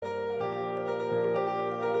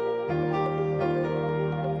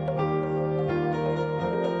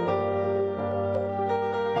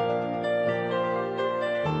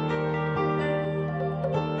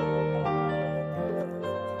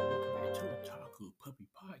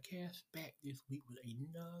podcast back this week with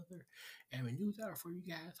another anime news hour for you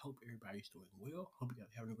guys. Hope everybody's doing well. Hope you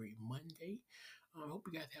guys having a great Monday. Hope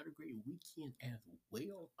you guys had a great weekend as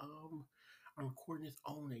well. I'm recording this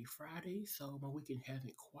on a Friday, so my weekend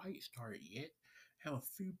hasn't quite started yet. Have a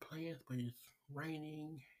few plans, but it's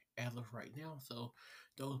raining as of right now, so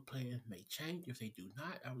those plans may change. If they do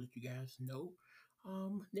not, I'll let you guys know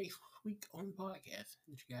next week on the podcast.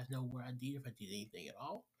 Let you guys know what I did, if I did anything at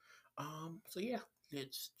all. So yeah,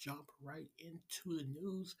 let's jump right into the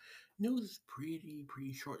news. News is pretty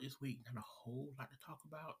short this week. Not a whole lot to talk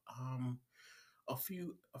about. A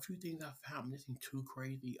few things I found, nothing too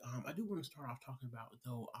crazy. I do want to start off talking about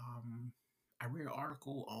though. I read an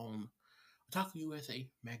article on Otaku USA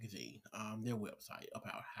magazine, their website,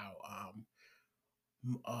 about how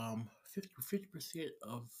 50%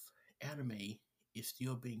 of anime is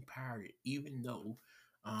still being pirated, even though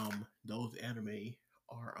those anime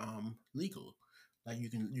are legal. Like you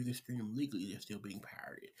can stream them legally, they're still being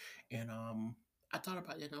pirated. And I thought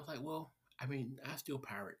about that and I was like, well, I mean, I still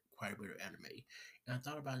pirate quite a bit of anime. And I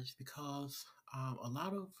thought about it just because a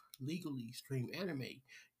lot of legally streamed anime,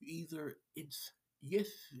 either it's yes,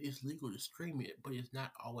 it's legal to stream it, but it's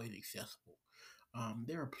not always accessible.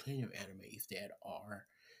 There are plenty of animes that are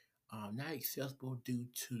not accessible due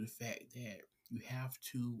to the fact that you have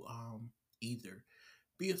to either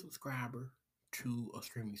be a subscriber to a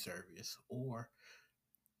streaming service or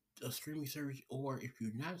if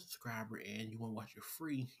you're not a subscriber and you want to watch it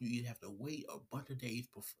free, you either have to wait a bunch of days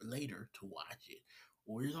later to watch it,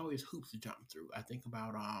 or there's always hoops to jump through. I think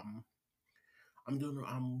about I'm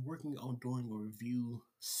working on doing a review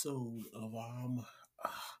soon of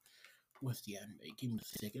what's the anime? Give me a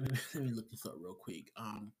second. Let me look this up real quick.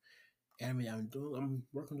 Anime I'm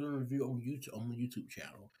working on a review on the YouTube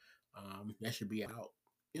channel. That should be out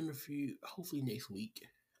in a few, hopefully next week.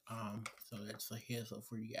 So that's a heads up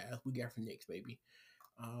for you guys. We got for next, baby.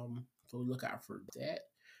 So look out for that.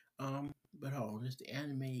 But hold on, this the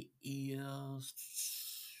anime is.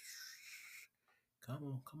 Come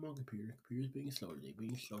on, computer. Computer's being slow today.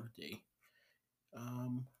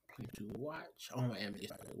 Plan to watch. Oh, my anime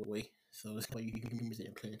by the way. So that's why you can remember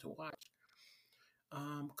that plan to watch.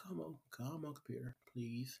 Come on, computer,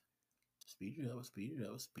 please. Speed it up, speed it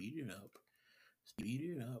up, speed it up, speed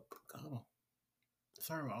it up. Come on.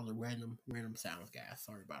 Sorry about all the random sounds, guys.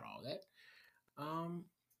 Sorry about all that.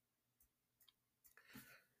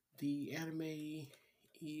 The anime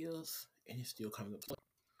is, and it's still coming up.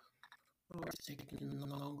 Oh, it's taking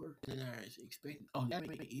longer than I expected. Oh, the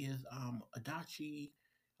anime is Adachi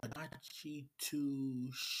to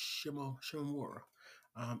Shimamura.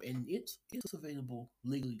 And it's available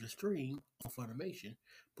legally to stream on Funimation,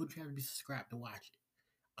 but you have to be subscribed to watch it.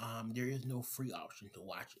 There is no free option to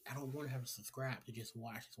watch it. I don't want to have to subscribe to just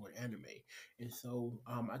watch this one anime, and so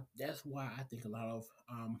that's why I think a lot of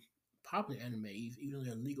popular animes, even though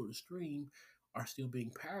they're legal to stream, are still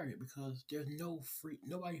being pirated because there's no free.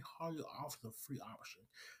 Nobody hardly offers a free option.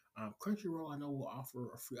 Crunchyroll, I know, will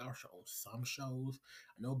offer a free option on some shows.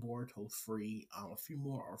 I know Boruto's free. A few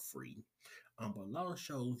more are free. But a lot of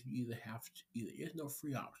shows you either there's no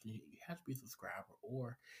free option, you have to be a subscriber,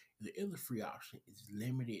 or if there is a free option, it's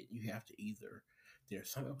limited. You have to either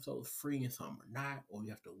there's some episodes free and some are not, or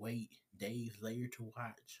you have to wait days later to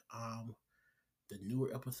watch the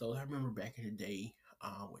newer episodes. I remember back in the day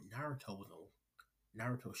when Naruto was on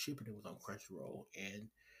Naruto Shippuden was on Crunchyroll,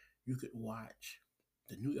 and you could watch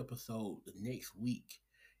the new episode the next week,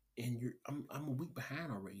 and I'm a week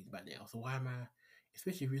behind already by now. So why am I?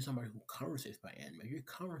 Especially if you're somebody who conversates by anime, if you're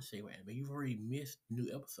conversating by anime, you've already missed new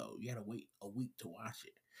episode. You gotta wait a week to watch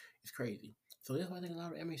it. It's crazy. So that's why I think a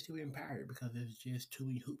lot of anime is still being pirated, because there's just too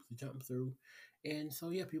many hoops to jump through, and so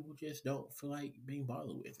yeah, people just don't feel like being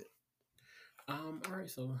bothered with it. All right,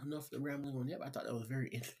 so enough of the rambling on that. But I thought that was a very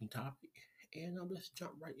interesting topic, and let's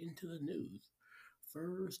jump right into the news.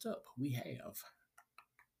 First up, we have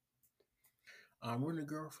Run the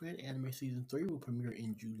Girlfriend Anime Season 3 will premiere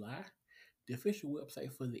in July. The official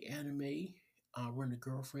website for the anime, Run the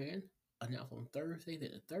Girlfriend, announced on Thursday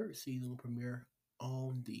that the third season will premiere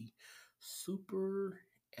on the Super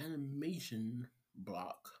Animation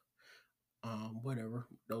block, whatever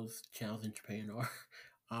those channels in Japan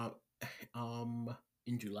are,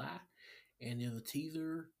 in July. And there's a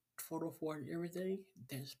teaser photo for it and everything.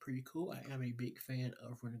 That's pretty cool. I am a big fan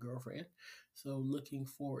of Run the Girlfriend, so looking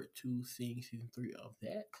forward to seeing season 3 of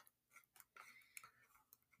that.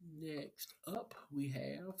 Next up, we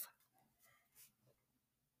have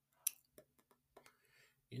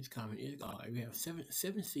it's coming. We have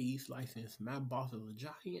seven Seas licensed. My Boss is a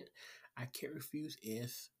Giant. I Can't Refuse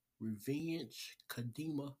S Revenge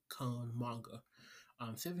Kadima Kun manga.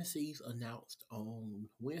 Seven Seas announced on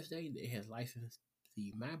Wednesday that it has licensed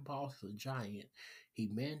the My Boss is a Giant. He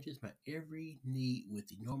manages my every need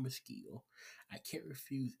with enormous skill. I Can't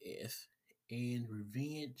Refuse S and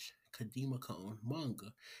Revenge Kadimacon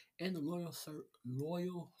manga and the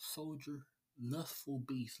Loyal Soldier Lustful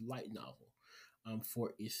Beast light novel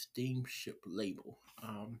for its steamship label.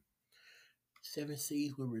 Seven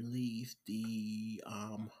Seas will release the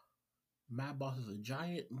My Boss is a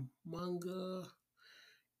Giant manga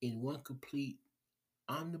in one complete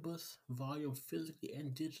omnibus volume physically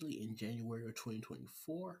and digitally in January of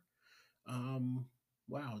 2024. Um,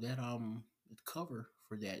 wow, that the cover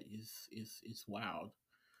for that is wild.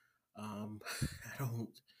 I don't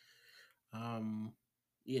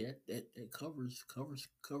yeah, that covers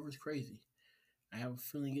crazy. I have a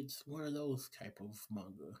feeling it's one of those type of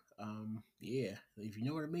manga. Yeah, if you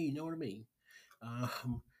know what I mean, you know what I mean.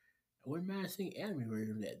 Um, I wouldn't mind seeing anime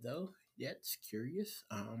version of that though. That's curious.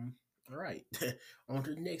 All right, on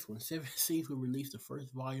to the next one. Seven Seas will release the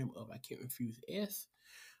first volume of I Can't Refuse S.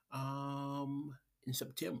 In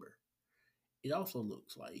September. It also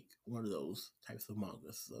looks like one of those types of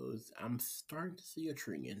mangas. So I'm starting to see a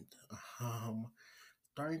trend. Um,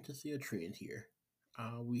 Starting to see a trend here.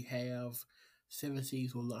 We have Seven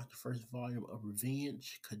Seas will launch the first volume of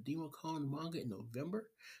Revenge Kadimacon manga in November.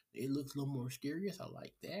 It looks a little more mysterious. I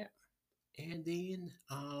like that. And then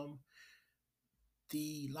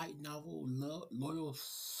the light novel Loyal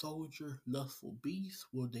Soldier Lustful Beast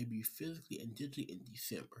will debut physically and digitally in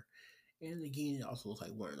December. And again, it also looks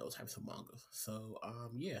like one of those types of mangas. So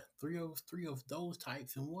yeah, three of those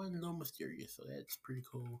types and one a little mysterious. So that's pretty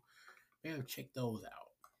cool. Maybe check those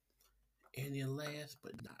out. And then last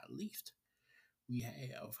but not least, we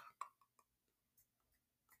have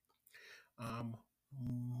um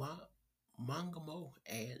Ma- Mangamo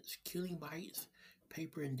adds Killing Bites,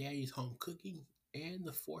 Paper and Daddy's Home Cooking, and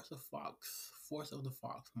the Force of the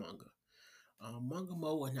Fox manga.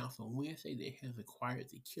 Mangamo announced on Wednesday that it has acquired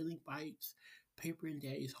the Killing Bites, Paper and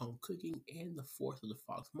Daddy's Home Cooking, and the Force of the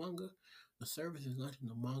Fox manga. The service is launching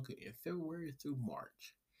the manga in February through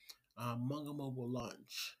March. Mangamo will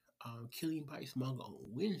launch Killing Bites manga on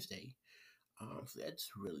Wednesday. So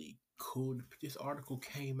that's really cool. This article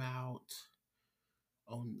came out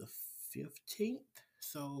on the 15th.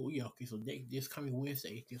 So yeah, okay. So this coming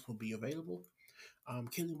Wednesday, this will be available.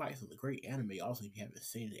 Killing Bites is a great anime. Also, if you haven't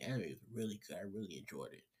seen it, the anime is really good. I really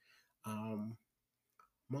enjoyed it. Um,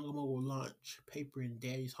 Mangamo will launch Paper and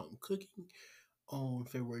Daddy's Home Cooking on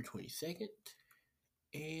February 22nd,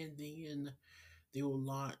 and then they will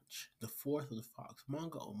launch the Fourth of the Fox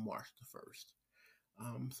manga on March the 1st.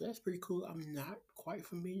 So that's pretty cool. I'm not quite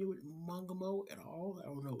familiar with Mangamo at all. I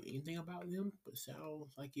don't know anything about them, but it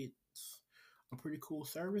sounds like it's a pretty cool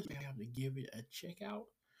service. I have to give it a check out.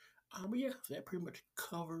 But yeah, so that pretty much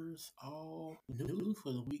covers all the news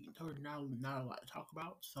for the week. There's not a lot to talk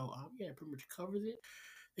about. So yeah, it pretty much covers it.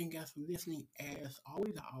 Thank you guys for listening. As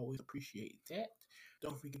always, I always appreciate that.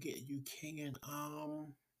 Don't forget you can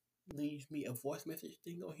leave me a voice message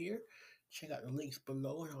thing on here. Check out the links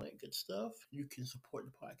below and all that good stuff. You can support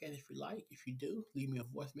the podcast if you like. If you do, leave me a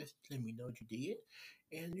voice message. Let me know what you did.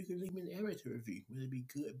 And you can leave me an amateur review, whether it be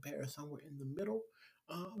good, bad, or somewhere in the middle.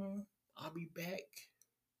 I'll be back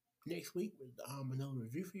next week with another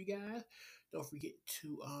review for you guys. Don't forget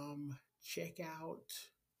to check out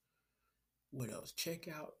what else? Check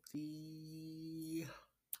out the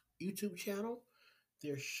YouTube channel.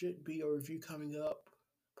 There should be a review coming up.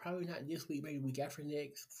 Probably not this week, maybe the week after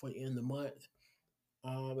next for the end of the month.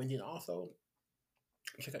 And then also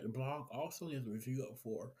check out the blog. Also, there's a review up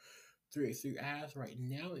for 3x3 Eyes right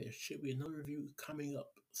now. There should be another review coming up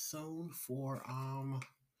soon for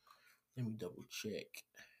let me double check.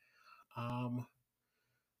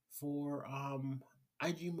 For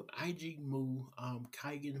IG Mu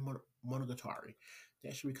Kaigen Monogatari.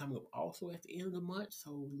 That should be coming up also at the end of the month,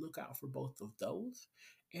 so look out for both of those.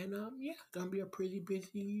 And yeah, gonna be a pretty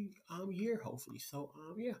busy year hopefully. So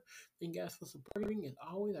yeah, thank you guys for supporting as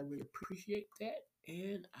always. I really appreciate that.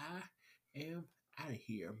 And I am out of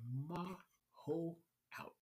here. Maho out.